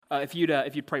If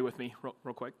you'd pray with me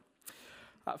real quick.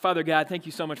 Father God, thank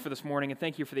you so much for this morning, and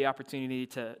thank you for the opportunity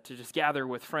to just gather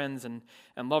with friends and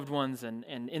loved ones and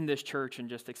in this church and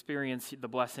just experience the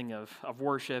blessing of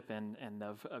worship and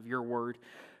of your word.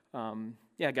 God,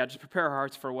 just prepare our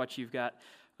hearts for what you've got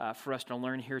for us to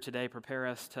learn here today. Prepare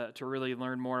us to really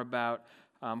learn more about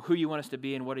who you want us to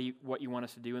be and what you want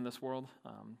us to do in this world.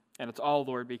 And it's all,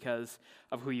 Lord, because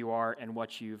of who you are and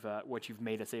what you've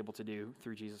made us able to do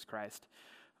through Jesus Christ.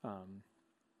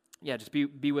 Just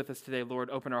be with us today,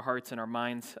 Lord. Open our hearts and our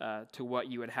minds to what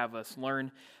you would have us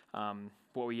learn,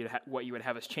 what you would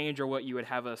have us change, or what you would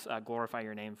have us glorify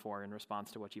your name for in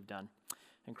response to what you've done.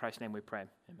 In Christ's name we pray.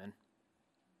 Amen.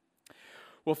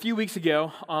 Well, a few weeks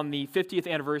ago, on the 50th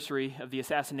anniversary of the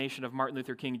assassination of Martin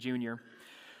Luther King Jr.,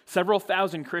 several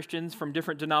thousand Christians from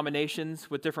different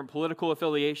denominations with different political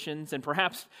affiliations, and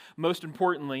perhaps most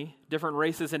importantly, different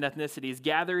races and ethnicities,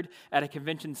 gathered at a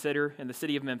convention center in the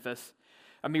city of Memphis,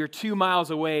 a mere 2 miles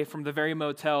away from the very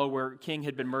motel where King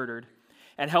had been murdered,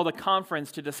 and held a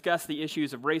conference to discuss the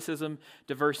issues of racism,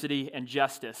 diversity, and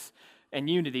justice, and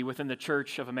unity within the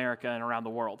Church of America and around the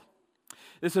world.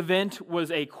 This event was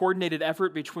a coordinated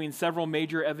effort between several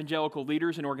major evangelical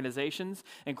leaders and organizations,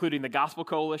 including the Gospel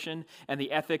Coalition and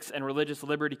the Ethics and Religious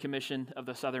Liberty Commission of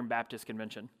the Southern Baptist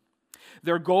Convention.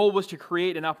 Their goal was to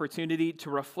create an opportunity to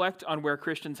reflect on where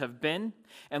Christians have been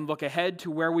and look ahead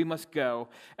to where we must go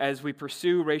as we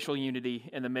pursue racial unity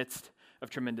in the midst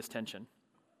of tremendous tension.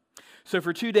 So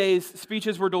for 2 days,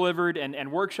 speeches were delivered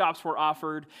and workshops were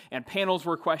offered and panels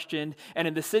were questioned. And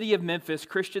in the city of Memphis,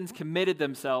 Christians committed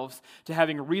themselves to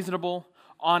having reasonable,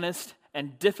 honest,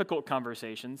 and difficult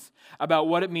conversations about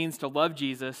what it means to love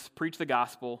Jesus, preach the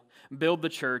gospel, build the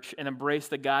church, and embrace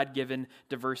the God-given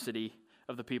diversity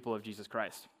of the people of Jesus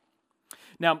Christ.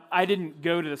 Now, I didn't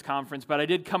go to this conference, but I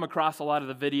did come across a lot of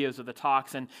the videos of the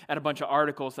talks and a bunch of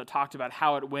articles that talked about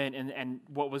how it went and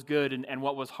what was good and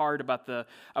what was hard about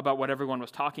what everyone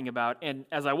was talking about. And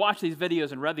as I watched these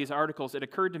videos and read these articles, it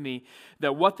occurred to me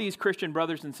that what these Christian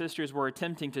brothers and sisters were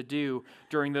attempting to do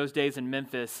during those days in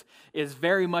Memphis is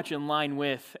very much in line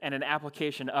with and an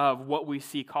application of what we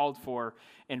see called for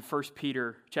in 1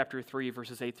 Peter chapter 3,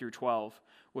 verses 8 through 12,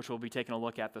 which we'll be taking a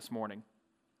look at this morning.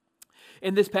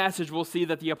 In this passage, we'll see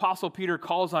that the Apostle Peter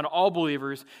calls on all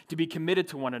believers to be committed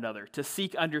to one another, to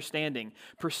seek understanding,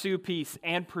 pursue peace,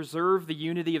 and preserve the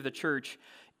unity of the church,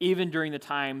 even during the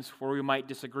times where we might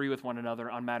disagree with one another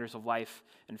on matters of life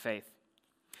and faith.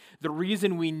 The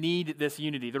reason we need this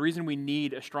unity, the reason we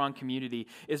need a strong community,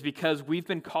 is because we've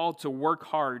been called to work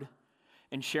hard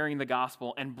in sharing the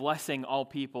gospel and blessing all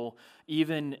people,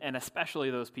 even and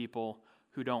especially those people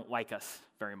who don't like us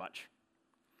very much.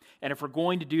 And if we're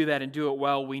going to do that and do it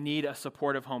well, we need a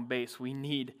supportive home base. We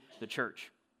need the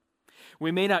church.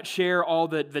 We may not share all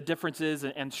the differences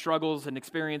and struggles and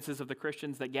experiences of the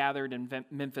Christians that gathered in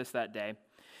Memphis that day.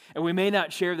 And we may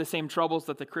not share the same troubles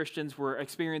that the Christians were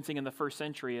experiencing in the first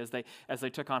century as they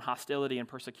took on hostility and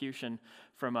persecution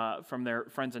from their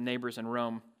friends and neighbors in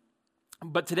Rome.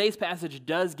 But today's passage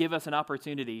does give us an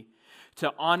opportunity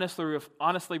to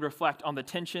honestly reflect on the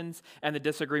tensions and the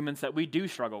disagreements that we do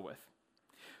struggle with,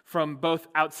 from both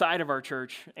outside of our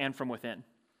church and from within.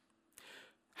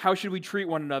 How should we treat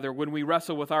one another when we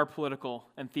wrestle with our political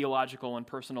and theological and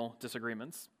personal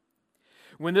disagreements?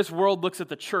 When this world looks at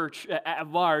the church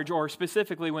at large, or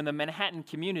specifically when the Manhattan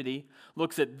community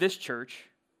looks at this church,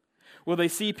 will they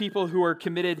see people who are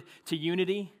committed to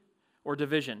unity or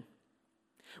division?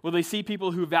 Will they see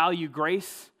people who value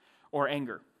grace or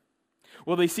anger?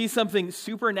 Will they see something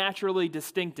supernaturally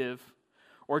distinctive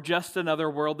or just another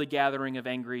worldly gathering of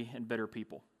angry and bitter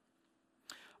people?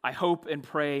 I hope and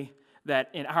pray that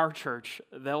in our church,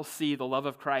 they'll see the love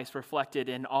of Christ reflected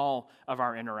in all of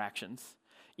our interactions,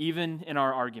 even in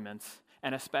our arguments,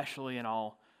 and especially in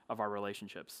all of our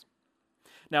relationships.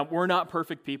 Now, we're not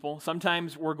perfect people.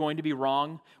 Sometimes we're going to be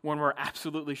wrong when we're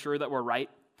absolutely sure that we're right.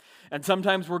 And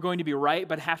sometimes we're going to be right,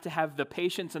 but have to have the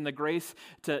patience and the grace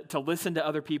to listen to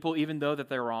other people, even though that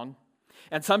they're wrong.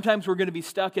 And sometimes we're going to be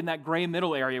stuck in that gray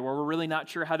middle area where we're really not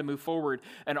sure how to move forward.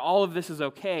 And all of this is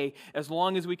okay as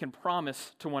long as we can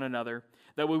promise to one another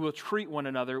that we will treat one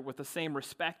another with the same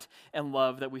respect and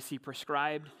love that we see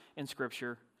prescribed in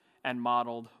Scripture and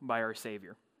modeled by our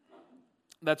Savior.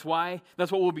 That's what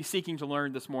we'll be seeking to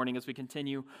learn this morning as we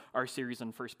continue our series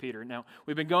on 1 Peter. Now,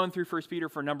 we've been going through 1 Peter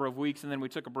for a number of weeks, and then we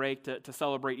took a break to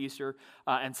celebrate Easter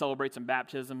and celebrate some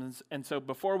baptisms. And so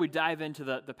before we dive into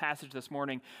the passage this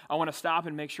morning, I want to stop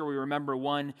and make sure we remember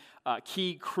one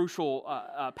key, crucial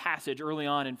passage early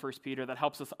on in 1 Peter that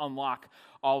helps us unlock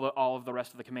all of the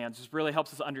rest of the commands. This really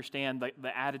helps us understand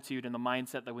the attitude and the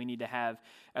mindset that we need to have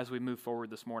as we move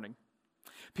forward this morning.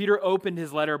 Peter opened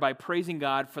his letter by praising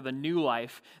God for the new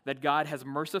life that God has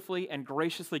mercifully and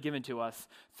graciously given to us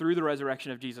through the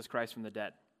resurrection of Jesus Christ from the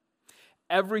dead.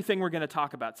 Everything we're going to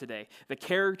talk about today, the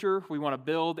character we want to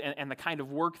build and the kind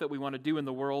of work that we want to do in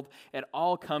the world, it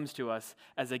all comes to us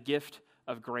as a gift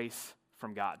of grace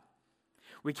from God.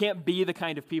 We can't be the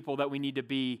kind of people that we need to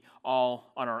be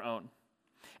all on our own.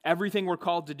 Everything we're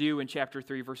called to do in chapter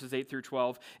 3, verses 8 through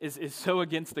 12, is so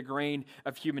against the grain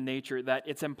of human nature that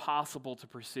it's impossible to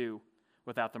pursue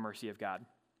without the mercy of God.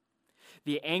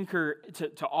 The anchor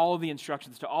to all of the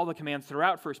instructions, to all the commands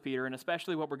throughout 1 Peter, and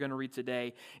especially what we're going to read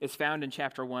today, is found in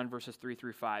chapter 1, verses 3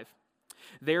 through 5.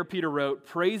 There Peter wrote,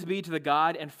 "Praise be to the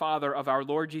God and Father of our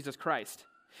Lord Jesus Christ.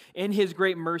 In his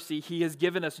great mercy, he has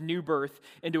given us new birth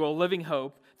into a living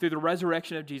hope through the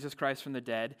resurrection of Jesus Christ from the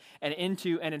dead and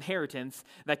into an inheritance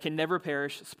that can never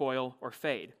perish, spoil, or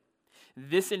fade.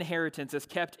 This inheritance is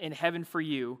kept in heaven for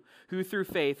you, who through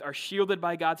faith are shielded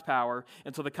by God's power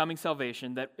until the coming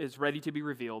salvation that is ready to be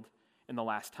revealed in the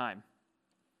last time."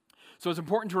 So it's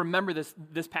important to remember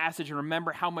this passage and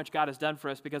remember how much God has done for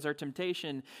us, because our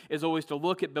temptation is always to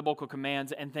look at biblical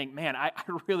commands and think, man, I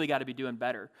really got to be doing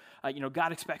better.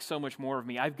 God expects so much more of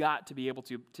me. I've got to be able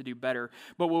to do better.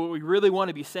 But what we really want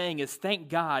to be saying is thank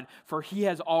God for he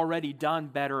has already done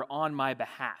better on my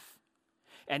behalf.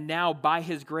 And now by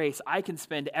his grace, I can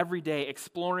spend every day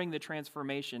exploring the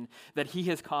transformation that he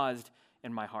has caused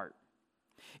in my heart.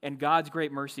 In God's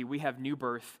great mercy, we have new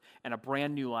birth and a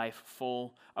brand new life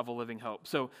full of a living hope.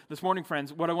 So this morning,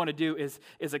 friends, what I want to do is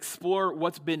explore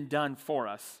what's been done for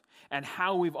us and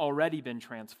how we've already been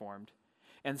transformed,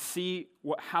 and see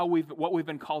what we've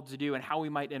been called to do and how we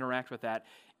might interact with that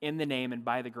in the name and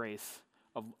by the grace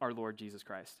of our Lord Jesus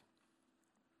Christ.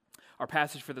 Our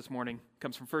passage for this morning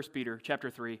comes from 1 Peter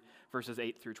chapter 3, verses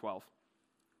 8 through 12.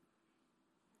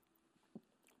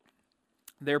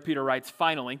 There Peter writes,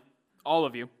 "Finally, all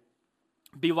of you,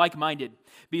 be like-minded,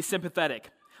 be sympathetic,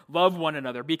 love one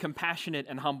another, be compassionate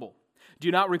and humble.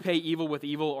 Do not repay evil with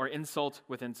evil or insult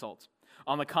with insult.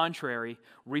 On the contrary,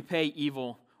 repay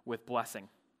evil with blessing,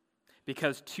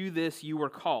 because to this you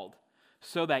were called,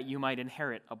 so that you might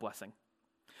inherit a blessing.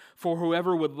 For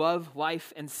whoever would love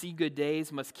life and see good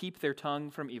days must keep their tongue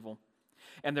from evil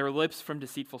and their lips from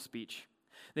deceitful speech.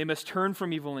 They must turn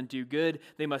from evil and do good.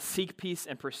 They must seek peace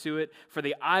and pursue it. For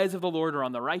the eyes of the Lord are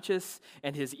on the righteous,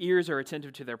 and his ears are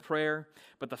attentive to their prayer.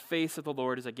 But the face of the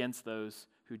Lord is against those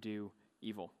who do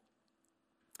evil."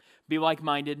 Be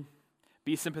like-minded,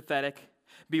 be sympathetic,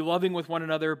 be loving with one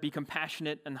another, be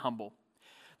compassionate and humble.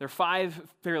 They're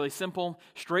 5 fairly simple,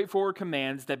 straightforward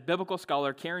commands that biblical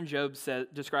scholar Karen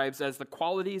Jobe describes as the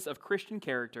qualities of Christian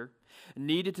character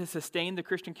needed to sustain the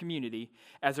Christian community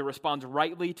as it responds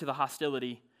rightly to the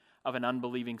hostility of an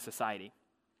unbelieving society.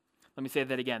 Let me say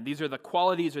that again. These are the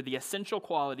qualities, or the essential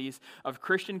qualities of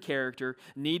Christian character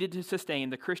needed to sustain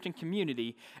the Christian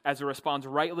community as it responds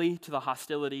rightly to the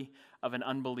hostility of an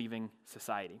unbelieving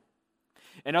society.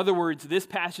 In other words, this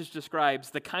passage describes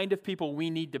the kind of people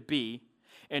we need to be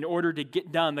in order to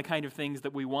get done the kind of things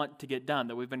that we want to get done,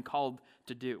 that we've been called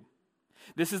to do.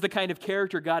 This is the kind of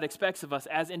character God expects of us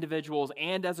as individuals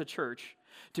and as a church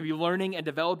to be learning and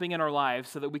developing in our lives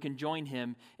so that we can join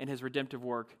him in his redemptive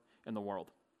work in the world.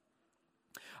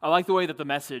 I like the way that the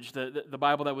Message, the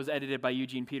Bible that was edited by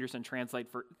Eugene Peterson,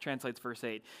 translates verse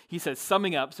 8. He says,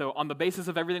 summing up, so on the basis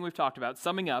of everything we've talked about,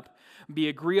 summing up, be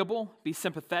agreeable, be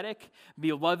sympathetic,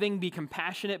 be loving, be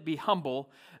compassionate, be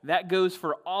humble. That goes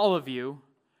for all of you,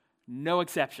 no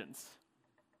exceptions.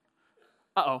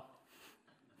 Uh-oh.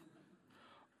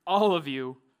 All of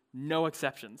you, no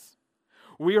exceptions.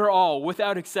 We are all,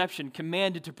 without exception,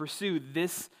 commanded to pursue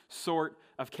this sort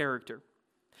of character.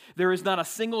 There is not a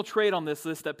single trait on this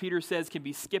list that Peter says can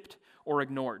be skipped or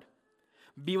ignored.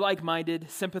 Be like-minded,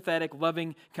 sympathetic,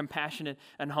 loving, compassionate,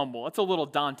 and humble. That's a little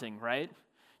daunting, right?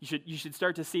 You should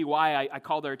start to see why I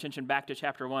called our attention back to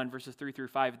chapter 1, verses 3 through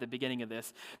 5 at the beginning of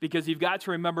this. Because you've got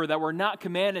to remember that we're not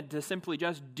commanded to simply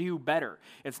just do better.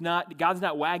 God's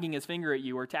not wagging his finger at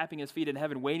you or tapping his feet in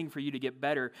heaven waiting for you to get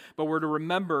better. But we're to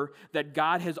remember that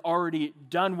God has already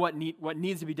done what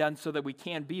needs to be done so that we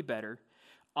can be better.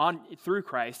 through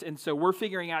Christ, and so we're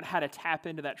figuring out how to tap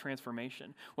into that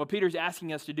transformation. What Peter's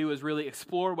asking us to do is really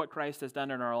explore what Christ has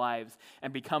done in our lives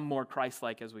and become more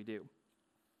Christ-like as we do.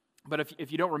 But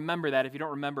if you don't remember that, if you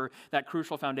don't remember that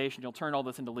crucial foundation, you'll turn all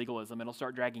this into legalism. It'll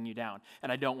start dragging you down,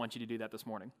 and I don't want you to do that this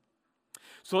morning.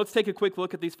 So let's take a quick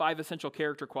look at these 5 essential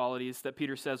character qualities that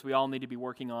Peter says we all need to be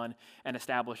working on and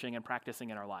establishing and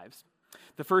practicing in our lives.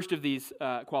 The first of these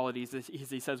qualities is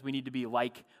he says we need to be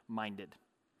like-minded.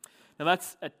 Now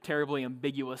that's a terribly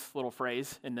ambiguous little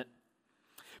phrase, isn't it?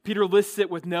 Peter lists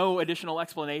it with no additional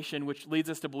explanation, which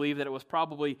leads us to believe that it was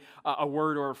probably a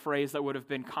word or a phrase that would have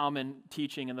been common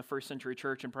teaching in the first century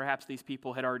church, and perhaps these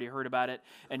people had already heard about it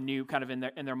and knew kind of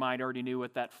in their mind already knew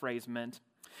what that phrase meant.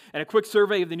 And a quick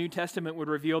survey of the New Testament would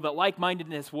reveal that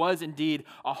like-mindedness was indeed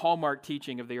a hallmark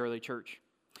teaching of the early church.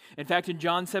 In fact, in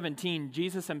John 17,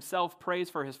 Jesus himself prays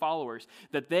for his followers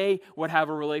that they would have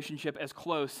a relationship as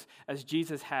close as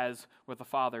Jesus has with the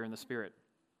Father and the Spirit.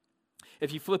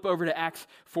 If you flip over to Acts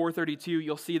 4:32,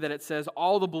 you'll see that it says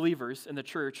all the believers in the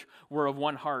church were of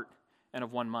one heart and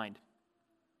of one mind.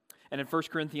 And in 1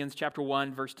 Corinthians chapter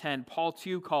 1, verse 10, Paul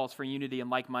too calls for unity and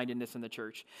like-mindedness in the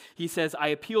church. He says, I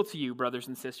appeal to you, brothers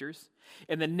and sisters,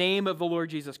 in the name of the Lord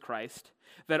Jesus Christ,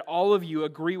 that all of you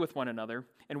agree with one another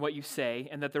in what you say,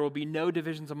 and that there will be no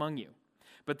divisions among you,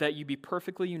 but that you be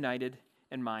perfectly united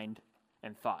in mind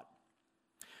and thought.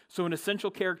 So an essential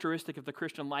characteristic of the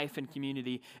Christian life and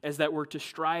community is that we're to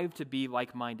strive to be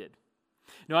like-minded.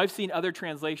 Now, I've seen other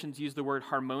translations use the word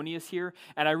harmonious here,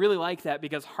 and I really like that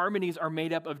because harmonies are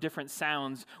made up of different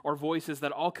sounds or voices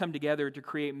that all come together to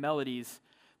create melodies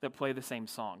that play the same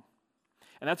song.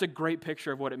 And that's a great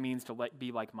picture of what it means to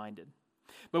be like-minded.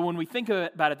 But when we think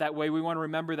about it that way, we want to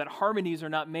remember that harmonies are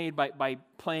not made by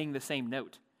playing the same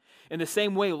note. In the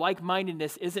same way,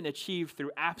 like-mindedness isn't achieved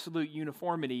through absolute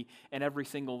uniformity in every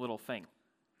single little thing.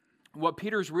 What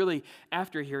Peter's really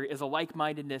after here is a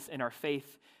like-mindedness in our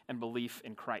faith and belief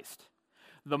in Christ.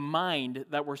 The mind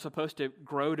that we're supposed to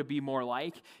grow to be more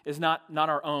like is not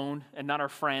our own and not our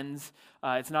friends.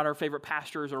 It's not our favorite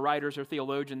pastors or writers or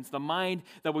theologians. The mind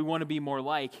that we want to be more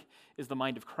like is the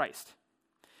mind of Christ.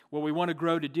 What we want to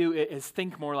grow to do is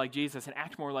think more like Jesus and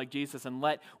act more like Jesus and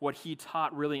let what he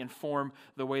taught really inform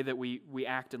the way that we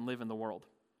act and live in the world.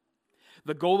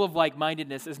 The goal of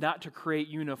like-mindedness is not to create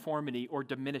uniformity or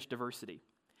diminish diversity.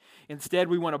 Instead,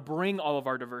 we want to bring all of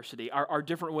our diversity, our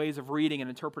different ways of reading and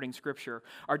interpreting Scripture,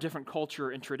 our different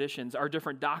culture and traditions, our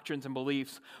different doctrines and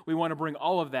beliefs. We want to bring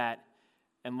all of that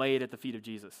and lay it at the feet of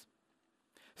Jesus.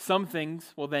 Some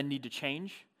things will then need to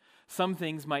change. Some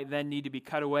things might then need to be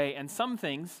cut away, and some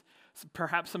things,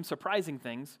 perhaps some surprising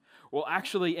things, will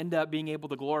actually end up being able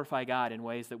to glorify God in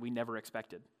ways that we never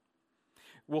expected.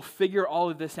 We'll figure all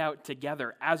of this out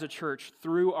together as a church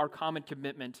through our common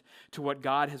commitment to what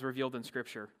God has revealed in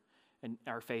Scripture and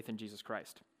our faith in Jesus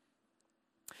Christ.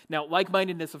 Now,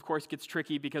 like-mindedness, of course, gets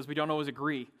tricky because we don't always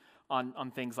agree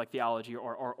on things like theology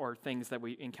or things that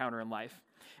we encounter in life.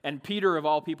 And Peter, of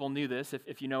all people, knew this.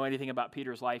 If you know anything about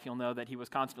Peter's life, you'll know that he was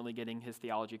constantly getting his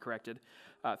theology corrected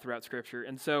throughout Scripture.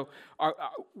 And so,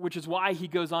 which is why he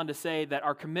goes on to say that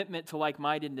our commitment to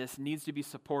like-mindedness needs to be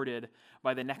supported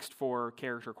by the next 4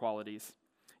 character qualities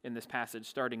in this passage,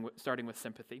 starting with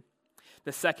sympathy.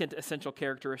 The second essential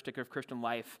characteristic of Christian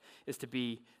life is to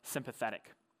be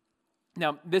sympathetic.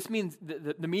 Now, this means,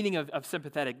 the meaning of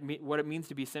sympathetic, what it means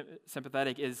to be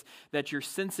sympathetic is that you're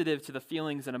sensitive to the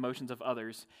feelings and emotions of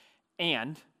others,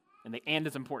 and the and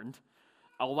is important,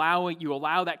 you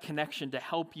allow that connection to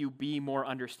help you be more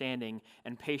understanding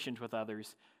and patient with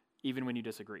others, even when you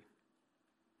disagree.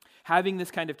 Having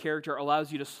this kind of character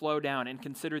allows you to slow down and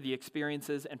consider the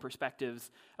experiences and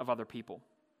perspectives of other people.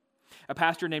 A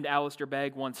pastor named Alistair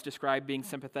Begg once described being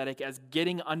sympathetic as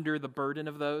getting under the burden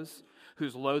of those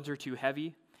whose loads are too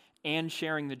heavy and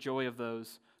sharing the joy of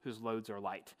those whose loads are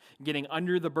light. Getting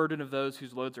under the burden of those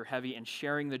whose loads are heavy and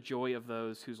sharing the joy of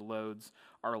those whose loads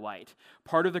are light.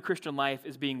 Part of the Christian life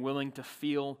is being willing to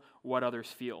feel what others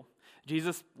feel.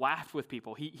 Jesus laughed with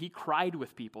people. He cried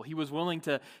with people. He was willing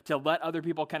to let other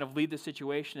people kind of lead the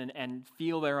situation and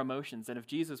feel their emotions. And if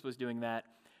Jesus was doing that,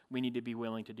 we need to be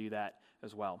willing to do that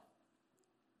as well.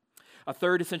 A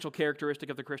third essential characteristic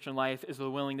of the Christian life is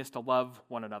the willingness to love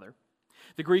one another.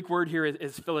 The Greek word here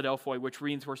is Philadelphoi, which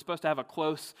means we're supposed to have a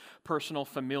close, personal,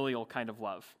 familial kind of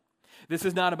love. This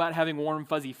is not about having warm,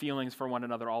 fuzzy feelings for one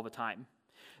another all the time.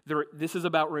 This is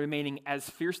about remaining as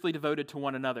fiercely devoted to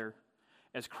one another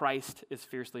as Christ is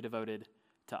fiercely devoted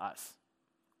to us.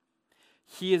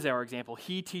 He is our example.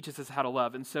 He teaches us how to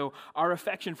love. And so our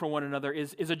affection for one another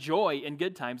is a joy in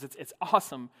good times. It's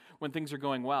awesome when things are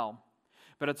going well.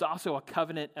 But it's also a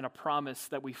covenant and a promise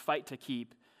that we fight to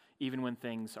keep even when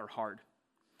things are hard.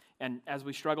 And as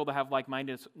we struggle to have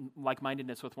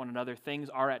like-mindedness with one another, things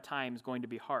are at times going to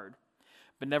be hard.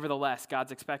 But nevertheless,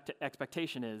 God's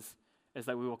expectation is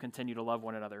that we will continue to love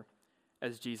one another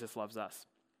as Jesus loves us.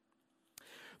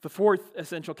 The fourth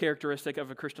essential characteristic of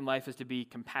a Christian life is to be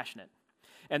compassionate.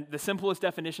 And the simplest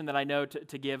definition that I know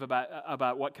to give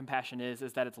about what compassion is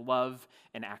that it's love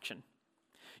in action.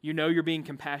 You know you're being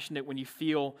compassionate when you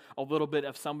feel a little bit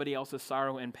of somebody else's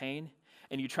sorrow and pain,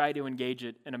 and you try to engage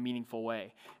it in a meaningful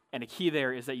way. And a key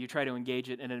there is that you try to engage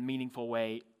it in a meaningful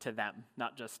way to them,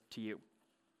 not just to you.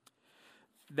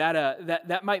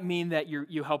 That might mean that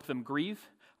you help them grieve.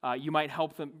 You might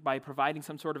help them by providing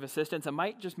some sort of assistance. It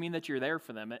might just mean that you're there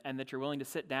for them and that you're willing to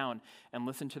sit down and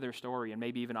listen to their story and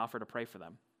maybe even offer to pray for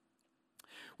them.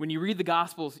 When you read the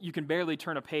Gospels, you can barely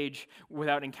turn a page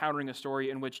without encountering a story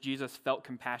in which Jesus felt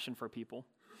compassion for people.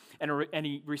 And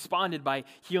he responded by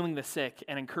healing the sick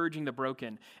and encouraging the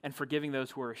broken and forgiving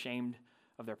those who are ashamed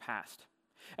of their past.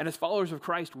 And as followers of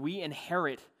Christ, we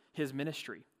inherit his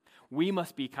ministry. We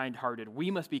must be kind-hearted.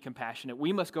 We must be compassionate.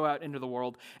 We must go out into the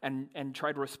world and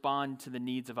try to respond to the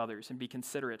needs of others and be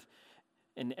considerate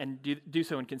and do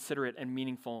so in considerate and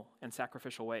meaningful and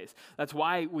sacrificial ways. That's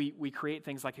why we create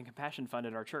things like a compassion fund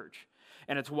at our church.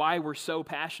 And it's why we're so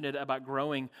passionate about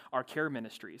growing our care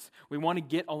ministries. We want to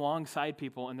get alongside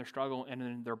people in their struggle and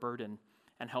in their burden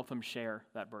and help them share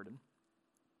that burden.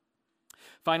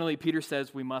 Finally, Peter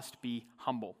says we must be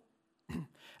humble.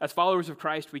 As followers of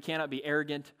Christ, we cannot be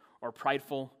arrogant or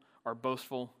prideful or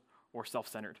boastful or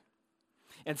self-centered.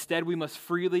 Instead, we must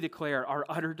freely declare our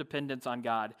utter dependence on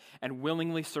God and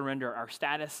willingly surrender our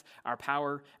status, our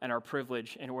power, and our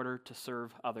privilege in order to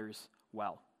serve others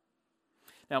well.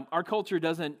 Now, our culture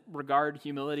doesn't regard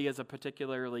humility as a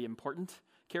particularly important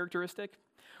characteristic.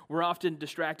 We're often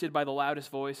distracted by the loudest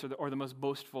voice or the most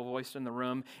boastful voice in the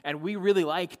room, and we really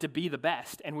like to be the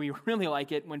best, and we really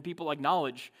like it when people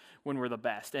acknowledge when we're the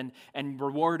best and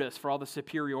reward us for all the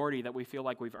superiority that we feel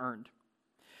like we've earned.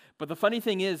 But the funny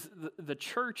thing is, the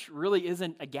church really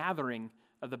isn't a gathering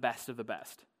of the best of the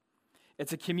best.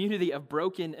 It's a community of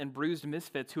broken and bruised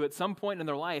misfits who at some point in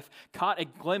their life caught a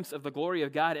glimpse of the glory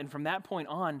of God, and from that point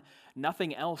on,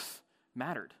 nothing else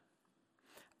mattered.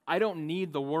 I don't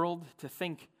need the world to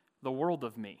think the world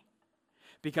of me,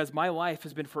 because my life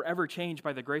has been forever changed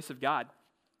by the grace of God,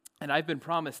 and I've been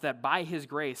promised that by his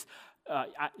grace,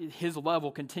 his love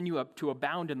will continue to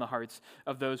abound in the hearts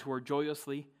of those who are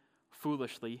joyously,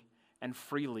 foolishly, and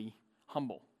freely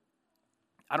humble.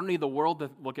 I don't need the world to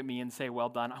look at me and say, well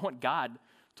done. I want God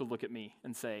to look at me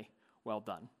and say, well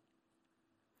done.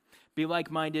 Be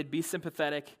like-minded, be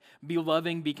sympathetic, be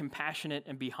loving, be compassionate,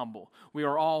 and be humble. We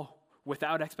are all,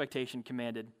 without expectation,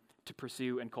 commanded to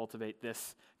pursue and cultivate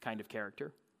this kind of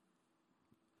character.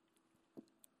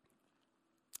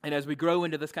 And as we grow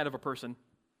into this kind of a person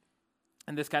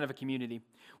and this kind of a community,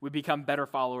 we become better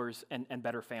followers and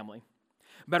better family.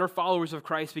 Better followers of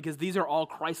Christ, because these are all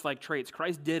Christ-like traits.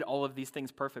 Christ did all of these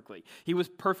things perfectly. He was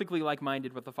perfectly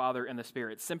like-minded with the Father and the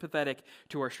Spirit, sympathetic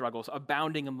to our struggles,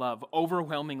 abounding in love,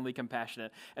 overwhelmingly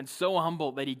compassionate, and so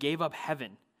humble that he gave up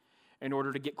heaven in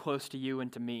order to get close to you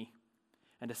and to me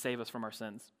and to save us from our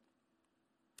sins.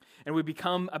 And we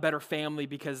become a better family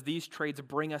because these traits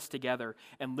bring us together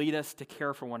and lead us to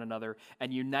care for one another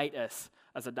and unite us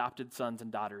as adopted sons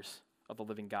and daughters of the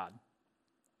living God.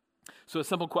 So a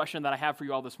simple question that I have for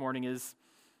you all this morning is,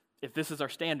 if this is our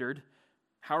standard,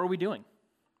 how are we doing?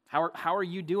 How are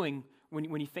you doing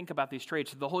when you think about these traits?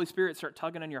 Did the Holy Spirit start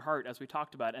tugging on your heart as we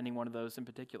talked about any one of those in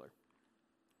particular?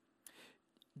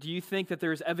 Do you think that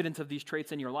there is evidence of these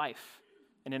traits in your life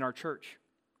and in our church?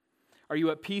 Are you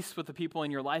at peace with the people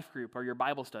in your life group or your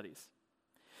Bible studies?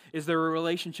 Is there a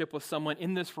relationship with someone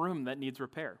in this room that needs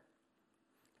repair?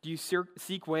 Do you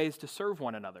seek ways to serve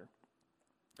one another?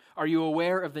 Are you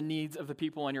aware of the needs of the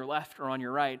people on your left or on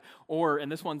your right? Or,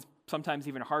 and this one's sometimes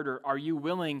even harder, are you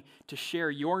willing to share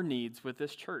your needs with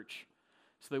this church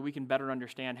so that we can better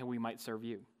understand how we might serve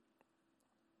you?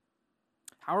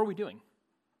 How are we doing?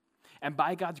 And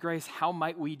by God's grace, how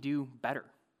might we do better?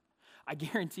 I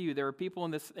guarantee you there are people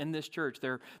in this church,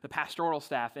 there are the pastoral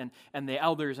staff and the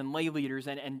elders and lay leaders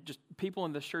and just people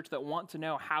in this church that want to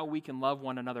know how we can love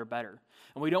one another better.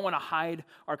 And we don't want to hide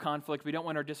our conflict. We don't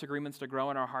want our disagreements to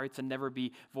grow in our hearts and never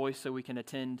be voiced so we can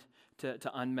attend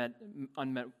to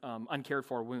uncared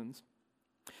for wounds.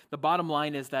 The bottom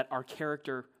line is that our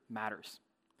character matters.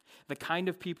 The kind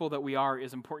of people that we are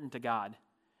is important to God,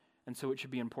 and so it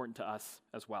should be important to us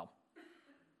as well.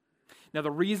 Now,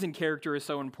 the reason character is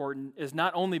so important is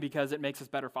not only because it makes us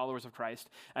better followers of Christ,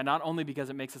 and not only because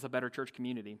it makes us a better church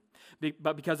community,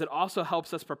 but because it also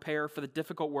helps us prepare for the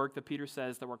difficult work that Peter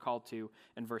says that we're called to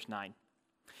in verse 9.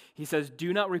 He says,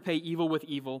 "Do not repay evil with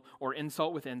evil or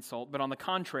insult with insult, but on the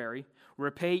contrary,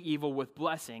 repay evil with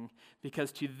blessing,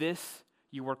 because to this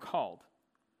you were called,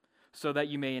 so that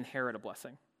you may inherit a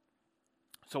blessing."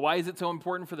 So why is it so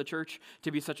important for the church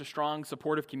to be such a strong,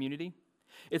 supportive community?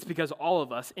 It's because all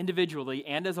of us, individually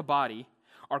and as a body,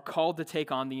 are called to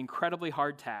take on the incredibly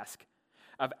hard task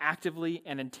of actively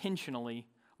and intentionally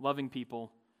loving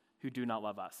people who do not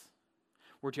love us.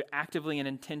 We're to actively and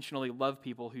intentionally love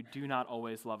people who do not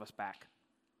always love us back.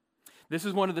 This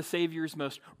is one of the Savior's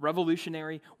most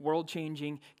revolutionary,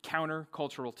 world-changing,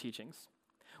 counter-cultural teachings.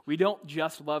 We don't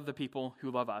just love the people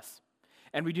who love us,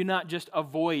 and we do not just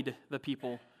avoid the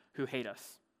people who hate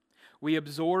us. We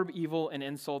absorb evil and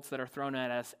insults that are thrown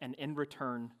at us, and in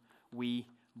return, we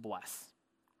bless.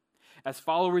 As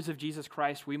followers of Jesus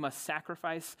Christ, we must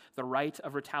sacrifice the right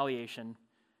of retaliation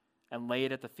and lay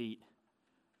it at the feet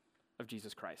of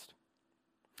Jesus Christ.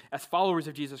 As followers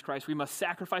of Jesus Christ, we must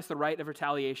sacrifice the right of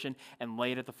retaliation and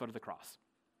lay it at the foot of the cross.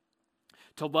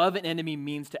 To love an enemy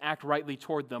means to act rightly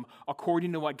toward them,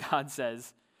 according to what God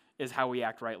says is how we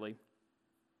act rightly.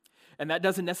 And that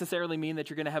doesn't necessarily mean that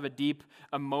you're going to have a deep,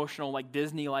 emotional, like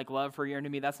Disney-like love for your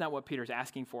enemy. That's not what Peter's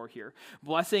asking for here.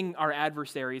 Blessing our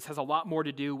adversaries has a lot more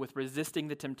to do with resisting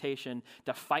the temptation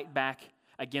to fight back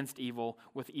against evil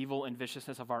with evil and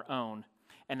viciousness of our own,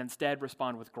 and instead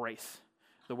respond with grace,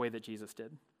 the way that Jesus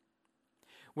did.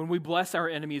 When we bless our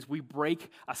enemies, we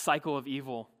break a cycle of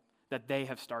evil that they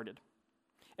have started.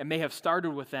 It may have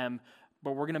started with them,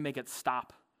 but we're going to make it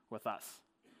stop with us,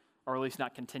 or at least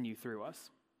not continue through us.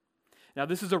 Now,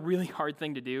 this is a really hard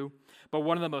thing to do, but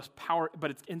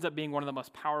it ends up being one of the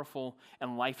most powerful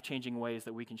and life-changing ways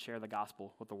that we can share the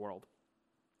gospel with the world.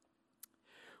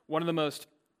 One of the most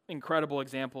incredible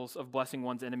examples of blessing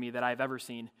one's enemy that I've ever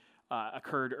seen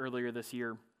occurred earlier this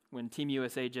year when Team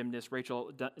USA gymnast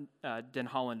Rachel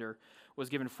Denhollander was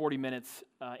given 40 minutes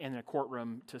in a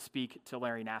courtroom to speak to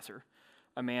Larry Nassar,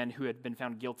 a man who had been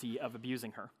found guilty of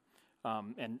abusing her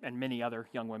and many other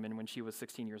young women when she was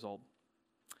 16 years old.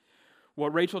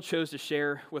 What Rachel chose to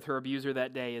share with her abuser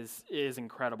that day is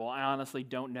incredible. I honestly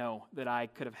don't know that I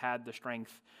could have had the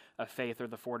strength of faith or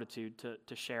the fortitude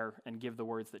to share and give the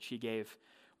words that she gave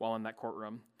while in that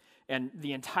courtroom. And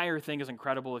the entire thing is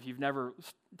incredible. If you've never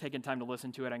taken time to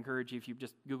listen to it, I encourage you, if you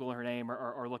just Google her name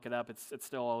or look it up, it's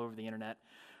still all over the internet.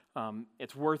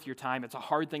 It's worth your time. It's a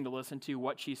hard thing to listen to.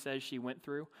 What she says she went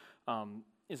through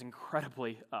is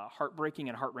incredibly heartbreaking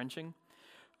and heart-wrenching.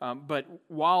 But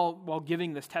while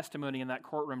giving this testimony in that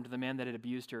courtroom to the man that had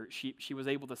abused her, she was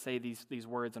able to say these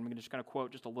words. I'm going to just kind of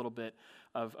quote just a little bit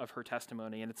of her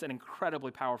testimony. And it's an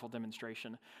incredibly powerful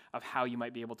demonstration of how you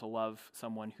might be able to love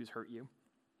someone who's hurt you.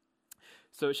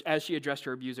 So as she addressed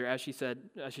her abuser, as she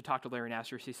talked to Larry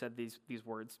Nassar, she said these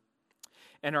words.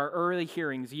 "In our early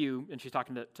hearings, you," and she's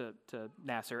talking to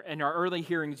Nassar, "in our early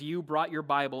hearings, you brought your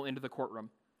Bible into the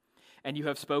courtroom, and you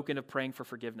have spoken of praying for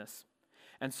forgiveness.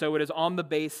 And so it is on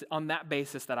that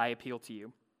basis that I appeal to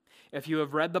you. If you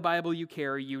have read the Bible you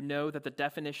carry, you know that the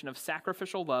definition of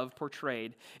sacrificial love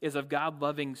portrayed is of God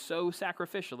loving so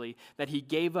sacrificially that he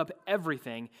gave up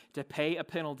everything to pay a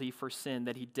penalty for sin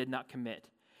that he did not commit.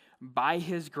 By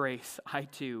his grace, I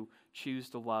too choose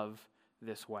to love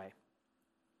this way."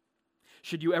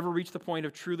 Should you ever reach the point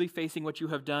of truly facing what you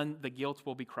have done, the guilt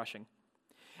will be crushing.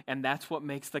 And that's what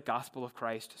makes the gospel of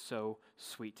Christ so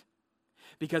sweet.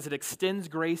 Because it extends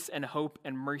grace and hope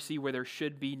and mercy where there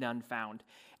should be none found,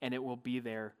 and it will be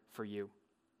there for you.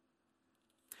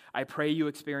 I pray you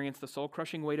experience the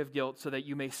soul-crushing weight of guilt so that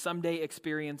you may someday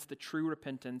experience the true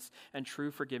repentance and true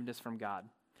forgiveness from God,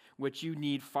 which you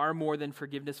need far more than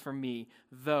forgiveness from me,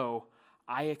 though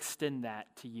I extend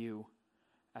that to you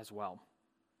as well.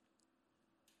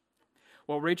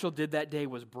 What Rachel did that day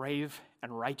was brave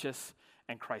and righteous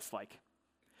and Christ-like.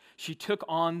 She took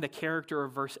on the character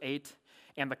of verse 8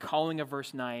 and the calling of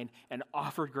verse 9 and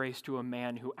offered grace to a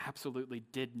man who absolutely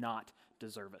did not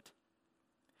deserve it.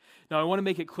 Now, I want to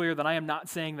make it clear that I am not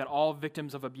saying that all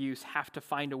victims of abuse have to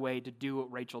find a way to do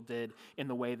what Rachel did in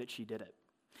the way that she did it.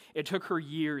 It took her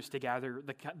years to gather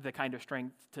the kind of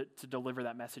strength to deliver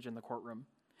that message in the courtroom.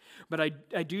 But I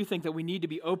do think that we need to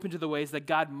be open to the ways that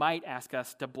God might ask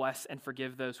us to bless and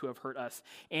forgive those who have hurt us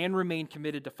and remain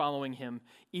committed to following him,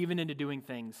 even into doing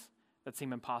things that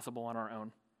seem impossible on our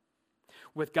own.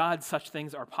 With God, such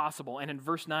things are possible. And in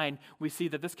verse 9, we see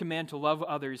that this command to love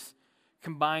others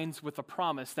combines with the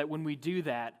promise that when we do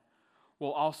that,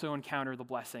 we'll also encounter the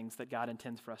blessings that God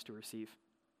intends for us to receive.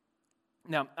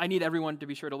 Now, I need everyone to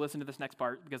be sure to listen to this next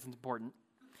part because it's important.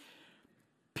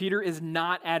 Peter is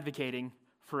not advocating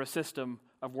for a system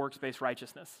of works-based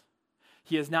righteousness.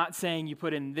 He is not saying you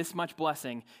put in this much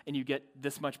blessing and you get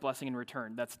this much blessing in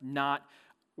return. That's not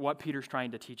what Peter's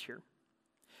trying to teach here.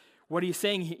 What he's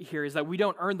saying here is that we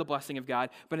don't earn the blessing of God,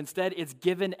 but instead it's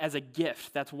given as a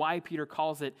gift. That's why Peter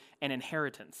calls it an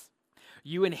inheritance.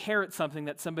 You inherit something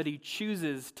that somebody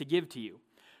chooses to give to you,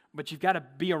 but you've got to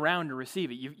be around to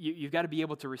receive it. You've got to be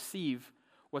able to receive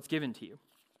what's given to you.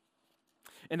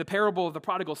 In the parable of the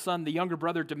prodigal son, the younger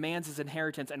brother demands his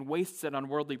inheritance and wastes it on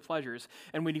worldly pleasures.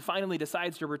 And when he finally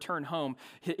decides to return home,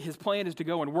 his plan is to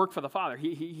go and work for the father.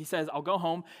 He says, I'll go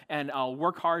home and I'll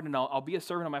work hard and I'll be a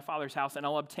servant of my father's house and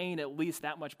I'll obtain at least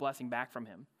that much blessing back from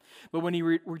him. But when he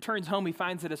returns home, he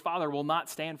finds that his father will not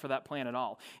stand for that plan at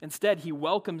all. Instead, he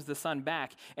welcomes the son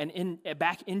back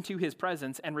back into his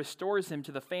presence and restores him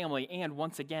to the family and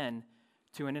once again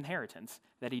to an inheritance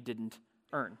that he didn't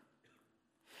earn.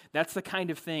 That's the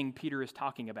kind of thing Peter is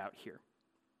talking about here.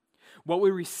 What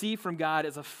we receive from God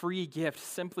is a free gift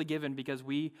simply given because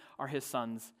we are his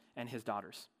sons and his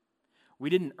daughters. We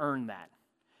didn't earn that.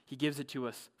 He gives it to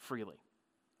us freely.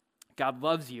 God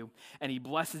loves you, and he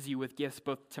blesses you with gifts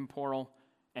both temporal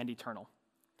and eternal.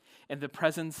 In the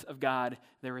presence of God,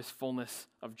 there is fullness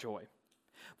of joy.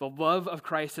 The love of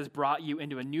Christ has brought you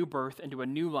into a new birth, into a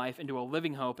new life, into a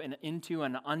living hope, and into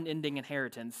an unending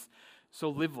inheritance. So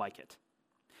live like it.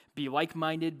 Be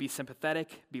like-minded, be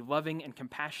sympathetic, be loving and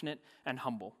compassionate and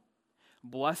humble.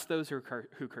 Bless those who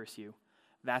curse you.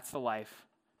 That's the life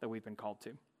that we've been called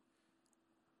to.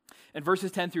 In verses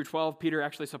 10 through 12, Peter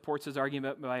actually supports his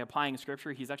argument by applying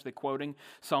Scripture. He's actually quoting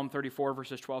Psalm 34,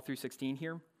 verses 12 through 16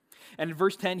 here. And in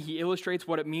verse 10, he illustrates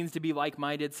what it means to be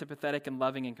like-minded, sympathetic, and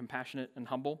loving and compassionate and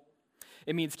humble.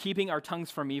 It means keeping our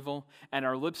tongues from evil and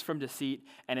our lips from deceit.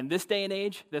 And in this day and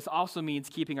age, this also means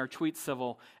keeping our tweets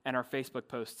civil and our Facebook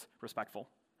posts respectful.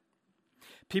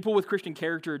 People with Christian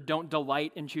character don't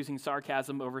delight in choosing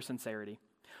sarcasm over sincerity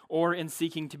or in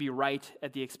seeking to be right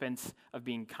at the expense of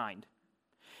being kind.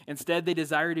 Instead, they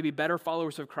desire to be better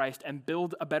followers of Christ and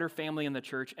build a better family in the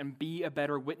church and be a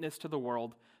better witness to the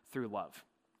world through love.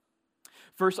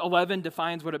 Verse 11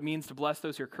 defines what it means to bless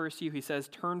those who curse you. He says,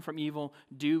 turn from evil,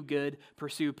 do good,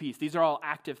 pursue peace. These are all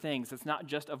active things. It's not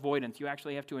just avoidance. You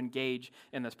actually have to engage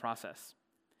in this process.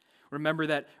 Remember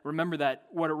that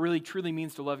what it really truly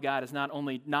means to love God is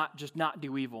not just not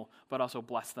do evil, but also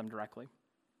bless them directly.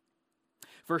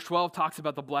 Verse 12 talks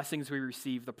about the blessings we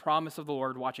receive, the promise of the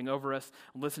Lord watching over us,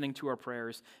 listening to our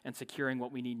prayers, and securing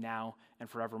what we need now and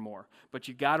forevermore. But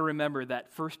you got to remember that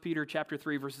 1 Peter chapter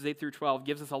 3, verses 8 through 12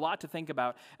 gives us a lot to think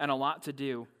about and a lot to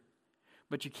do,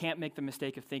 but you can't make the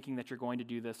mistake of thinking that you're going to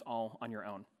do this all on your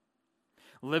own.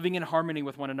 Living in harmony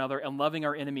with one another and loving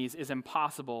our enemies is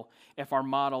impossible if our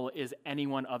model is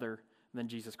anyone other than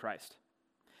Jesus Christ.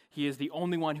 He is the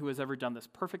only one who has ever done this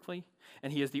perfectly,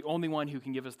 and he is the only one who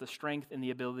can give us the strength and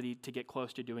the ability to get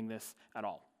close to doing this at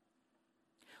all.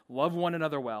 Love one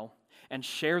another well, and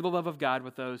share the love of God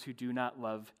with those who do not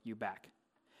love you back.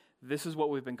 This is what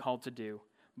we've been called to do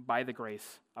by the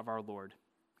grace of our Lord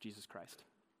Jesus Christ.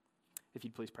 If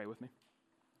you'd please pray with me.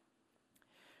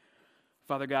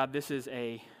 Father God, this is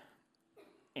a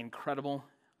incredible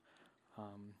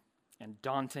and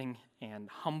daunting and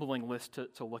humbling list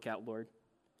to look at, Lord.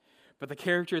 But the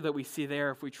character that we see there,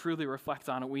 if we truly reflect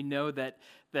on it, we know that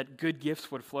good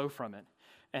gifts would flow from it,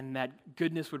 and that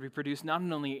goodness would be produced not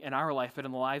only in our life, but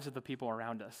in the lives of the people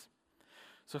around us.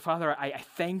 So, Father, I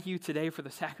thank you today for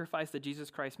the sacrifice that Jesus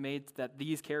Christ made, that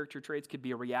these character traits could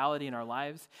be a reality in our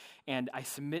lives, and I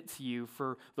submit to you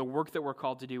for the work that we're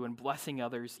called to do in blessing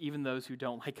others, even those who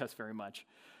don't like us very much.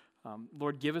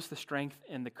 Lord, give us the strength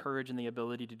and the courage and the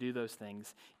ability to do those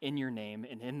things in your name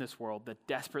and in this world that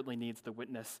desperately needs the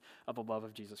witness of the love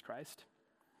of Jesus Christ.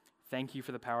 Thank you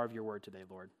for the power of your word today,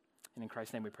 Lord. And in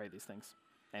Christ's name we pray these things.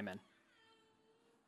 Amen.